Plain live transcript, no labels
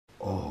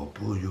Oh,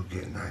 Boo, you'll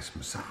get a nice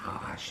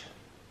massage.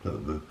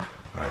 Look, Boo.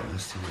 All right,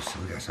 let's see.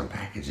 We got some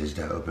packages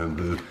to open,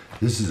 Boo.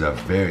 This is a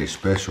very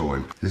special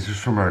one. This is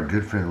from our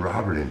good friend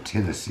Robert in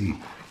Tennessee.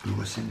 Boo,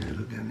 what's in there?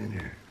 Look down in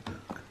there.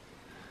 Look.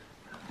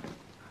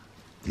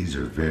 These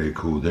are very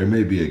cool. There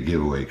may be a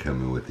giveaway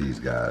coming with these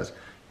guys.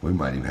 We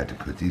might even have to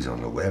put these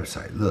on the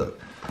website. Look.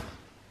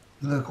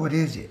 Look, what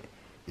is it?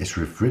 It's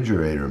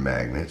refrigerator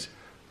magnets,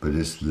 but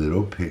it's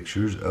little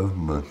pictures of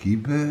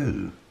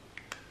MonkeyBoo.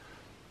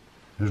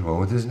 There's one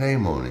with his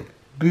name on it.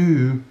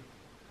 Boo.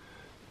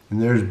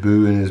 And there's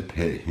Boo and his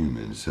pet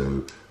human.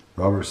 So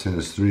Robert sent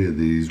us 3 of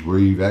these.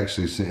 We've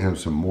actually sent him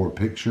some more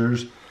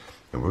pictures.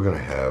 And we're going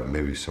to have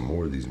maybe some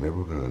more of these. Maybe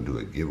we're going to do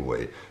a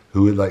giveaway.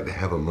 Who would like to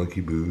have a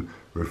MonkeyBoo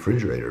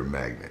refrigerator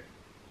magnet?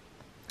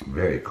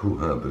 Very cool,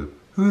 huh, Boo?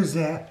 Who is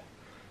that?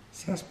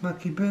 That's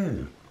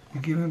MonkeyBoo. You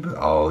give him Boo?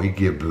 Oh, he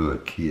give Boo a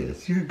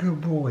kiss. You're a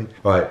good boy.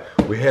 All right,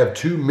 we have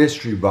 2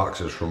 mystery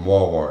boxes from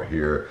Walmart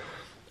here.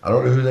 I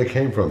don't know who they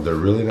came from. They're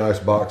really nice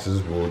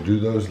boxes. We'll do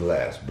those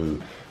last,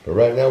 Boo. But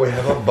right now we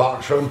have a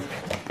box from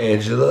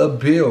Angela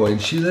Bill,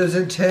 and she lives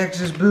in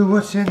Texas. Boo,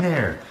 what's in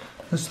there?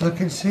 Let's look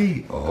and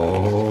see.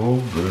 Oh,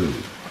 Boo.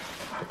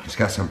 It's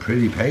got some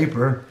pretty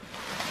paper.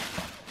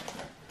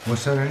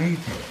 What's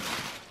underneath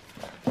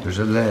it? There's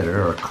a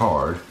letter or a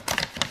card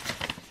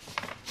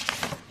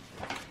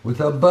with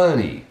a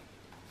bunny.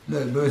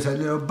 Look, Boo, it's a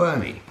little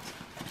bunny.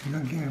 You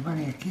gonna give a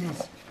bunny a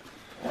kiss?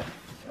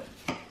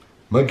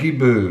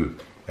 MonkeyBoo,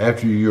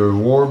 after your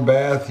warm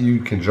bath, you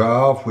can dry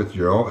off with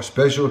your own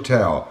special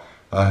towel.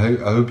 I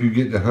hope you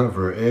get to hunt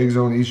for eggs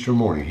on Easter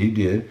morning. He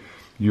did.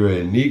 You're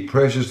a neat,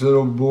 precious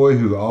little boy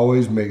who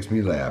always makes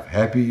me laugh.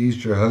 Happy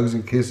Easter, hugs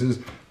and kisses,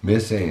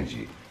 Miss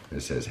Angie.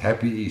 It says,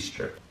 Happy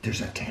Easter.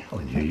 There's a towel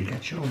in here. You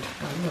got your own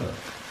towel. Look.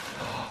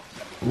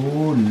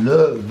 Oh,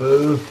 look,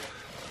 Boo.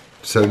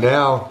 So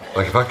now,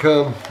 like if I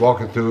come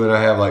walking through it,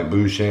 I have like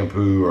Boo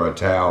shampoo or a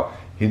towel.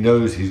 He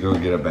knows he's going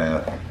to get a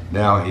bath.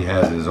 Now he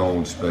has his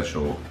own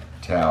special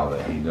towel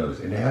that he knows.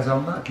 And it has a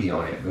monkey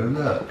on it. Boo,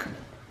 look.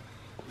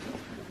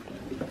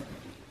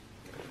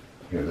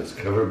 Here, let's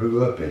cover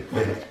Boo up in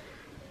it.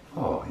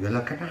 Oh, you're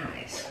looking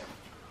nice.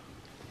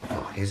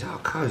 Oh, he's all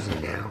cozy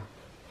now.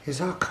 He's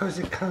all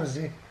cozy.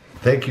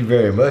 Thank you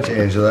very much,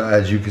 Angela.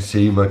 As you can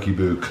see,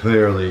 MonkeyBoo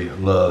clearly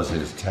loves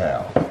his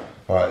towel.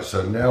 All right,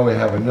 so now we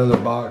have another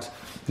box.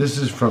 This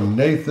is from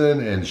Nathan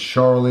and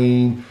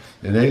Charlene,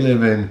 and they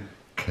live in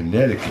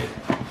Connecticut,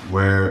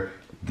 where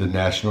the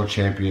national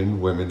champion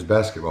women's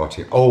basketball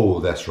team. Oh,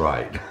 that's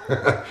right.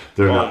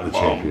 They're not the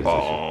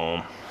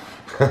champions.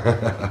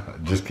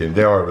 Just kidding.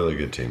 They are a really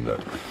good team, though.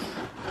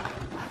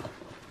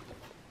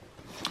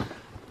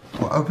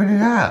 Well, open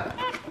it up.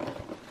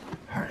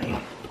 Hurry.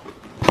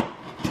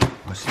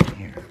 What's in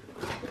here?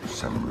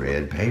 Some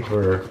red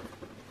paper.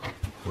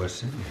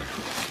 What's in here?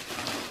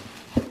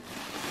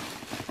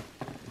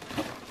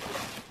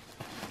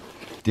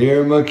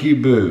 Dear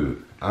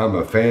MonkeyBoo, I'm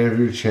a fan of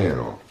your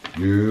channel.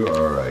 You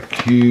are a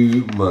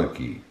cute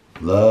monkey.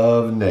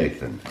 Love,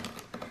 Nathan.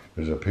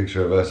 There's a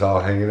picture of us all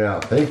hanging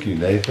out. Thank you,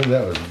 Nathan.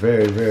 That was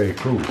very, very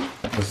cool.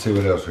 Let's see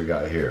what else we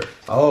got here.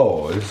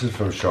 Oh, this is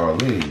from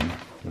Charlene.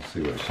 Let's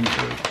see what she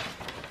did.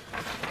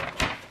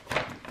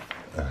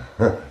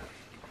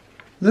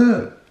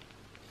 Look.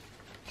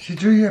 She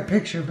drew you a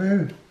picture,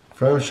 Boo.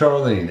 From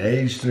Charlene,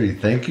 age 3.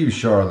 Thank you,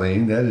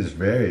 Charlene. That is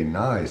very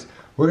nice.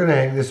 We're going to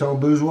hang this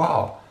on Boo's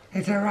wall.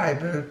 Is that right,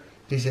 Boo?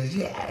 He says,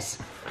 yes.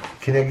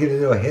 Can I get a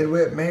little head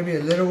whip, maybe a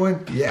little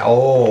one? Yeah.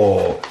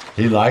 Oh,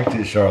 he liked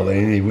it,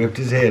 Charlene. He whipped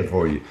his head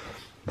for you.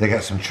 They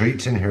got some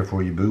treats in here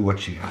for you, Boo.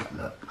 What you got?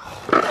 Look.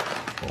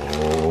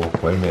 Oh,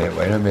 wait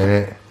a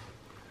minute.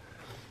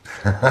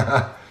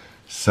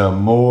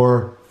 Some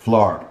more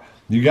flarp.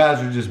 You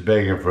guys are just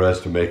begging for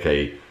us to make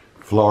a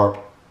flarp.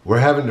 We're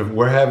having the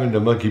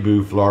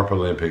MonkeyBoo Flarp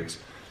Olympics.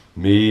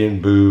 Me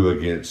and Boo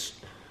against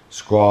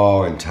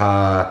Squaw and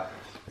Ty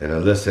and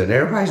Alyssa, and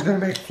everybody's gonna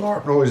make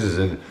flarp noises,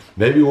 and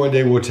maybe one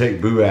day we'll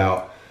take Boo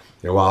out,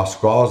 and while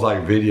Squaw's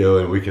like video,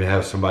 and we can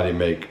have somebody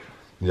make,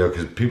 you know,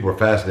 because people are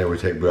fascinated, we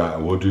take Boo out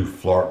and we'll do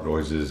flarp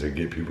noises and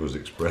get people's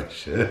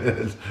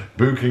expressions.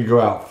 Boo can go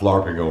out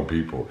flarping on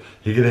people.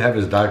 He can have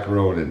his diaper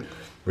on, and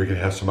we can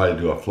have somebody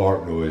do a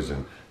flarp noise,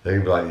 and they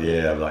can be like,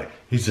 yeah, like,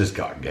 he's just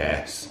got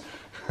gas.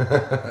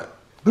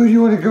 Boo,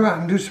 you want to go out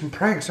and do some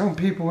pranks on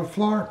people with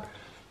flarp?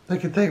 They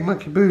can think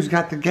MonkeyBoo's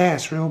got the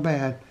gas real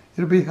bad.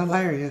 It'll be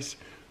hilarious.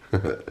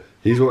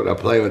 He's wanting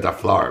to play with the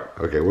flarp.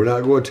 Okay, we're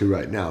not going to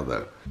right now,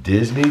 though.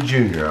 Disney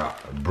Junior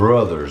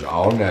Brothers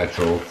All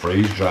Natural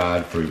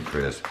Freeze-Dried Fruit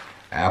Crisp.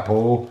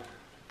 Apple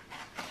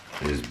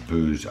is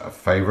Boo's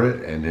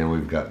favorite, and then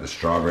we've got the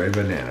strawberry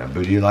banana.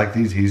 Boo, do you like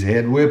these? He's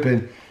head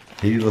whipping.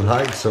 He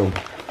likes them.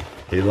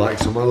 He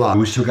likes them a lot.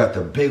 We still got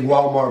the big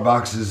Walmart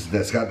boxes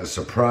that's got the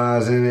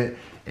surprise in it.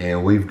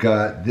 And we've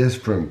got this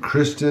from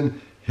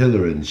Kristen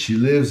Hillard. She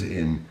lives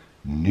in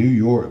New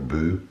York,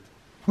 Boo.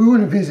 We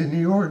want to visit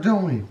New York,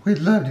 don't we? We'd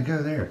love to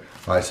go there.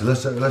 All right, so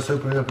let's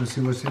open it up and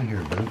see what's in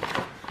here, Boo.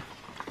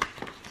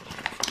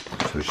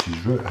 So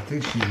I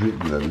think she's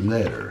written a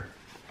letter.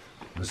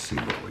 Let's see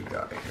what we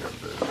got here,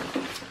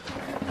 Boo.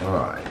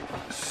 Alright,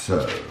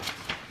 so.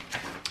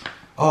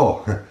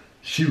 Oh,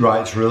 she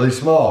writes really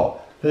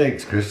small.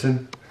 Thanks,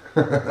 Kristen.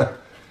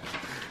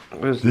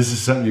 This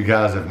is something you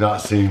guys have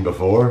not seen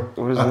before.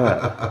 What is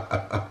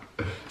that?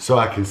 So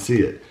I can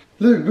see it.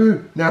 Look,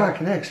 Boo, now I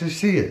can actually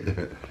see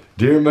it.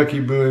 Dear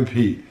MonkeyBoo and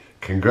Pete,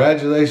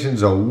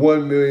 congratulations on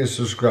 1 million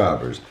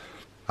subscribers.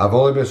 I've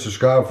only been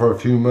subscribed for a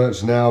few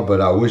months now,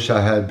 but I wish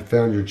I had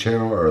found your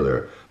channel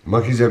earlier.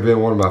 Monkeys have been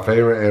one of my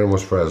favorite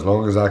animals for as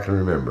long as I can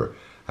remember.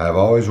 I have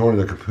always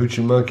wanted a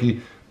Capuchin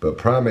monkey, but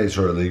primates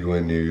are illegal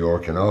in New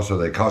York, and also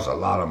they cost a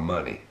lot of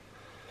money.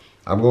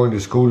 I'm going to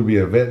school to be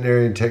a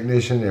veterinarian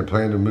technician and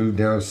plan to move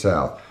down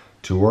south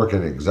to work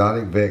in an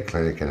exotic vet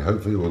clinic, and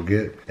hopefully we'll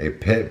get a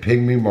pet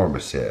pygmy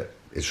marmoset.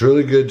 It's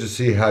really good to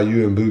see how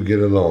you and Boo get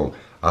along.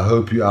 I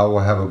hope I will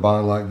have a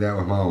bond like that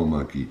with my own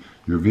monkey.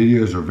 Your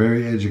videos are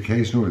very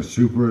educational and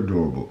super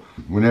adorable.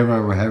 Whenever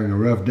I'm having a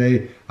rough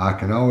day, I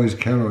can always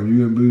count on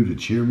you and Boo to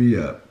cheer me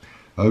up.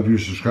 I hope your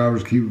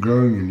subscribers keep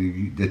growing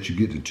and that you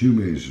get to 2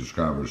 million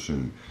subscribers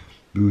soon.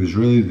 Boo is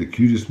really the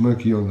cutest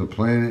monkey on the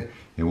planet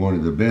and one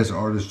of the best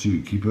artists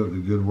too. Keep up the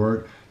good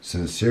work.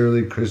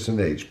 Sincerely, Kristen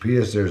H.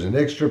 P.S. There's an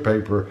extra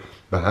paper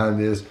behind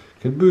this.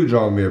 Can Boo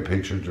draw me a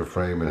picture to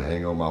frame and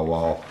hang on my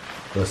wall?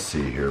 Let's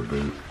see here,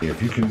 Boo.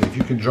 If you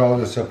can draw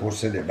this up, we'll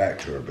send it back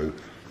to her, Boo.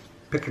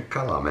 Pick a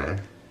color,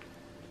 man.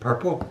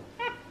 Purple?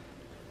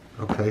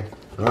 Okay.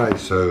 Alright,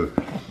 so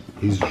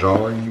he's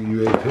drawing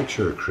you a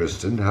picture,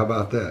 Kristen. How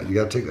about that? You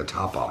gotta take the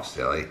top off,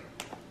 silly.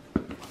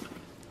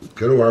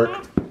 Go to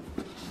work.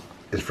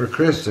 It's for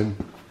Kristen.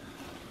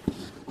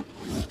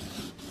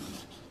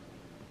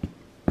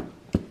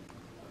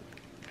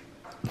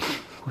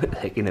 What the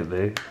heck in it,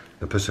 Boo?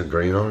 And put some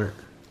green on it.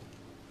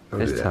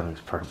 This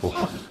tongue's purple.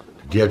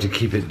 Do you have to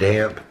keep it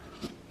damp?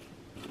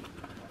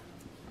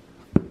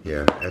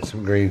 Yeah, add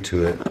some green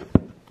to it.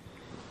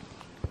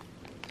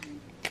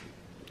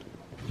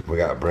 We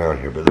got brown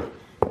here, but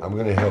I'm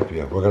going to help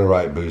you. We're going to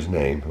write Boo's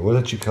name. We'll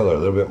let you color a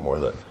little bit more.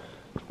 Look.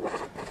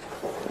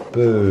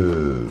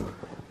 Boo.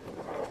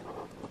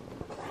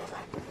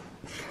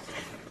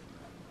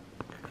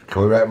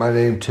 Can we write my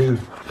name too?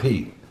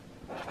 Pete.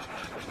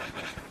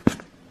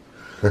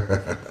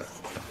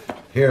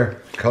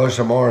 Here, color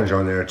some orange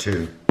on there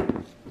too.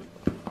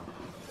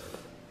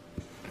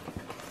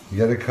 You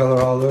got to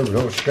color all over.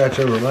 Don't scratch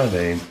over my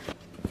name.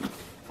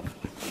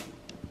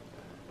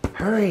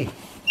 Hurry.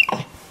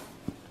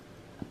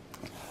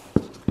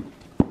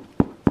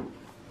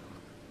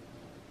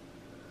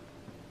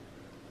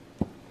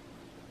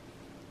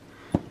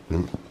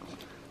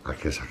 I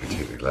guess I can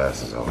take the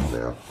glasses off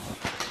now.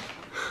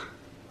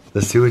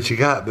 Let's see what you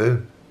got,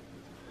 Boo.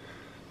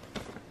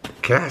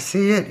 Can I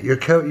see it?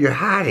 You're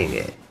hiding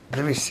it.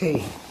 Let me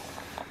see.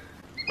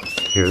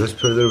 Here, let's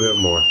put a little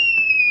bit more.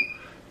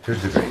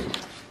 Here's the green.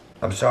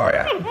 I'm sorry.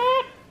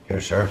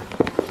 Here, sir.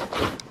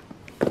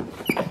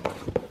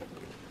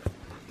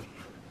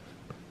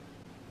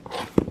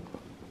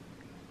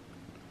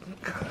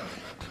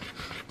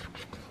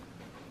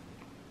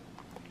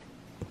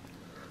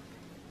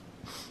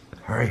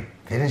 Hurry,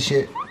 finish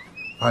it.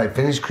 All right,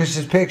 finish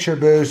Chris's picture,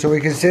 Boo, so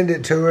we can send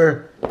it to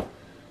her.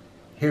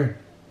 Here.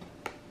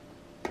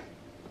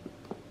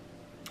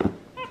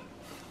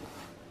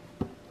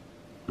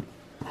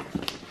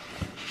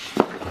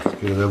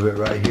 Get a little bit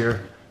right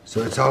here.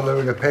 So it's all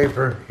over the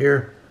paper.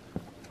 Here.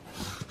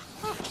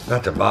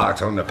 Not the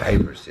box, on the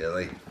paper,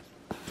 silly.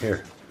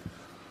 Here.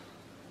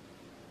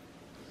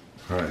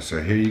 All right,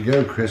 so here you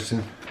go,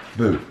 Kristen.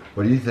 Boo,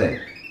 what do you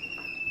think?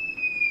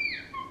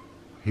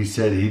 He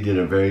said he did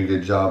a very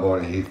good job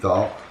on it, he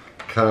thought.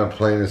 Kind of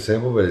plain and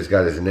simple, but it's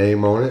got his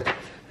name on it.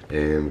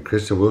 And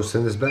Kristen will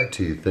send this back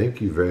to you. Thank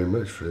you very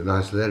much for the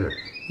nice letter.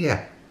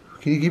 Yeah.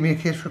 Can you give me a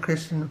kiss for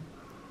Kristen?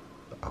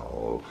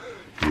 Oh,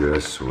 you're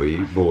a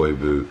sweet boy,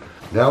 Boo.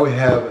 Now we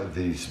have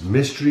these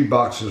mystery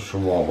boxes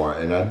from Walmart.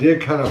 And I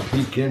did kind of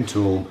peek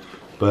into them,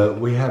 but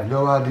we have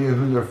no idea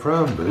who they're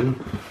from, Boo.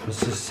 Let's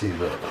just see,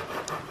 look.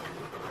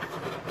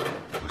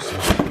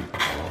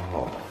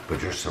 Oh, but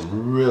there's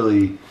some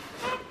really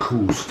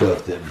cool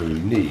stuff that Boo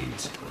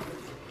needs.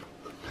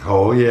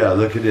 Oh yeah,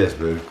 look at this,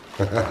 Boo.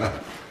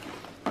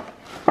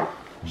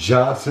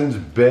 Johnson's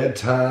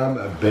Bedtime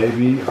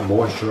Baby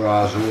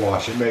Moisturizer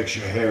Wash. It makes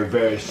your hair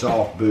very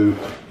soft, Boo.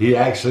 He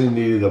actually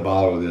needed a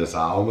bottle of this.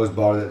 I almost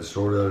bought it at the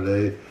store the other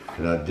day,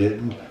 and I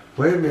didn't.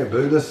 Wait a minute,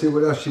 Boo. Let's see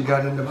what else you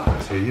got in the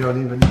box here. You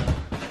don't even know.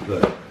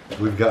 Look,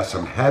 we've got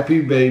some Happy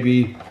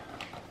Baby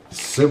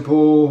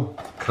Simple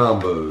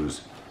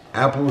Combos.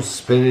 Apple,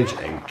 spinach,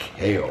 and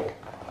kale.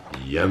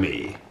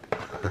 Yummy.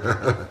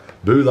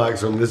 Boo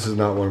likes them. This is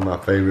not one of my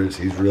favorites.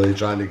 He's really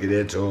trying to get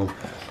into them.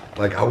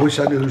 Like, I wish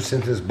I knew who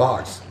sent this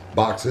box.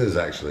 Boxes,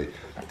 actually.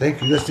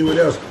 Thank you. Let's see what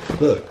else.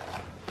 Look,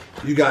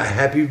 you got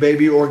Happy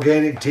Baby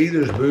organic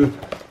teethers, Boo.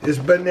 It's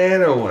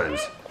banana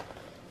ones.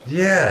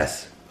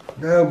 Yes.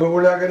 No, but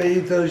we're not going to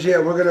eat those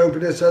yet. We're going to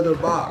open this other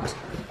box.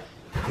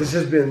 This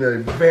has been a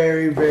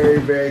very, very,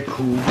 very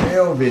cool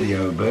mail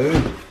video,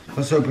 Boo.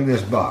 Let's open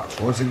this box.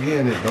 Once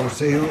again, it don't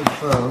say who it's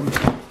from.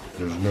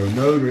 There's no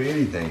note or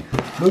anything.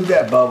 Move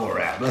that bubble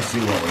wrap. Let's see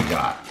what we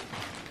got.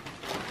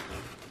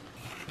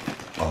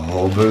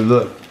 Oh, but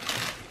look.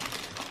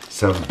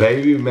 Some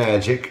Baby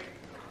Magic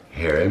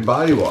hair and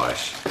body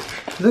wash.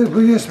 Look,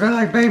 Boo, you smell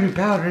like baby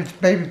powder. It's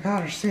baby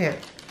powder scent.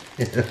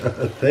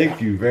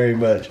 Thank you very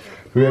much.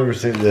 Whoever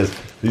sent this.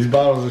 These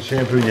bottles of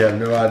shampoo, you have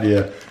no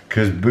idea,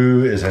 because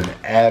Boo is an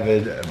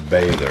avid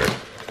bather.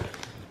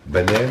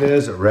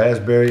 Bananas,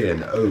 raspberry,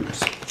 and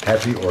oats.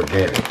 Happy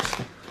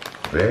Organics.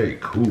 Very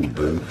cool,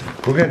 Boo.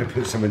 We're going to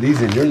put some of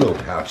these in your little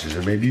pouches,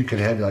 and maybe you can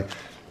have like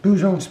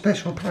Boo's own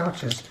special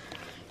pouches.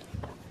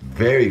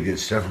 Very good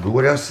stuff, Boo.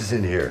 What else is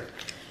in here?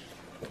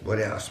 What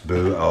else,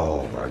 Boo?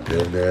 Oh my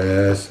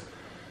goodness.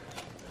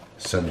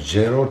 Some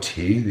gentle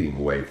teething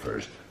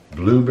wafers.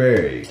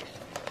 Blueberry.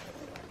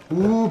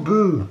 Ooh,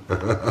 Boo.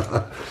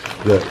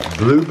 The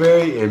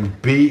blueberry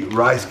and beet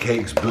rice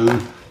cakes, Boo.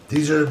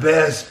 These are the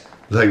best.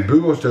 Like,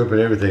 Boo wants to open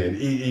everything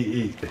and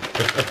eat.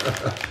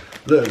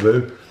 Look,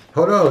 Boo.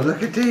 Hold on,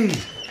 look at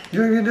these.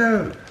 You don't even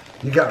know.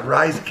 You got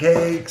rice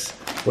cakes.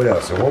 What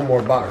else? And one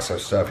more box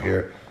of stuff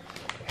here.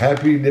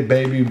 Happy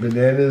Baby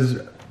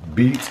bananas,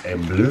 beets,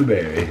 and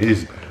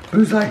blueberries.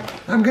 Boo's like,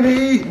 I'm gonna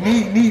eat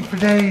and eat for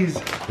days.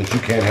 But you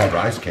can't have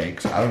rice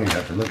cakes. I don't even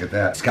have to look at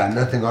that. It's got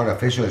nothing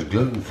artificial. It's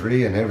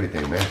gluten-free and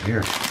everything, man.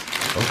 Here,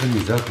 open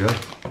these up, yo.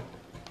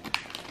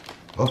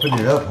 Open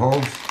it up,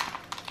 Holmes.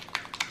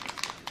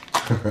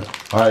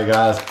 All right,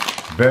 guys.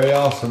 Very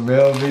awesome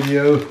mail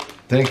video.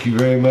 Thank you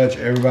very much,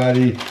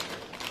 everybody.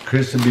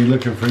 Chris will be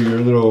looking for your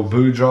little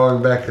Boo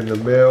drawing back in the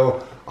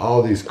mail.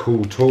 All these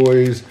cool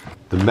toys.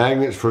 The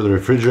magnets for the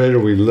refrigerator,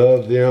 we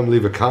love them.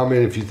 Leave a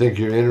comment if you think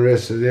you're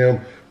interested in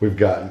them. We've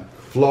got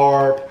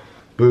Flarp.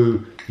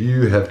 Boo,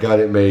 you have got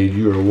it made.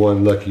 You are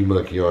one lucky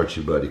monkey, aren't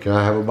you, buddy? Can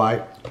I have a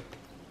bite?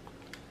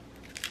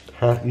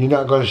 Huh? You're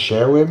not going to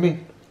share with me?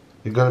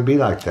 You're going to be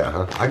like that,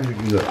 huh?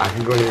 Look, I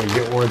can go ahead and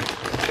get one.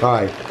 All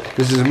right,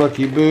 this is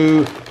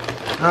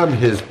MonkeyBoo. I'm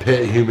his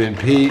pet human,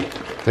 Pete.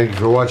 Thank you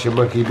for watching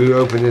MonkeyBoo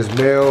open his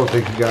mail.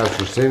 Thank you guys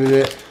for sending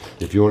it.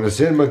 If you want to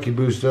send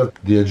MonkeyBoo stuff,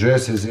 the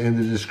address is in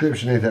the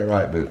description. Ain't that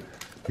right, Boo?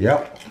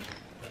 Yep.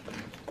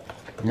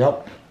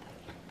 Yep.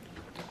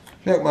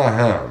 Take my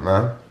hand,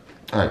 man.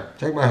 All right,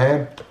 take my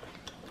hand.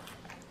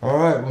 All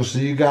right, we'll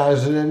see you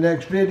guys in the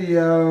next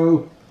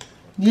video.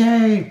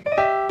 Yay!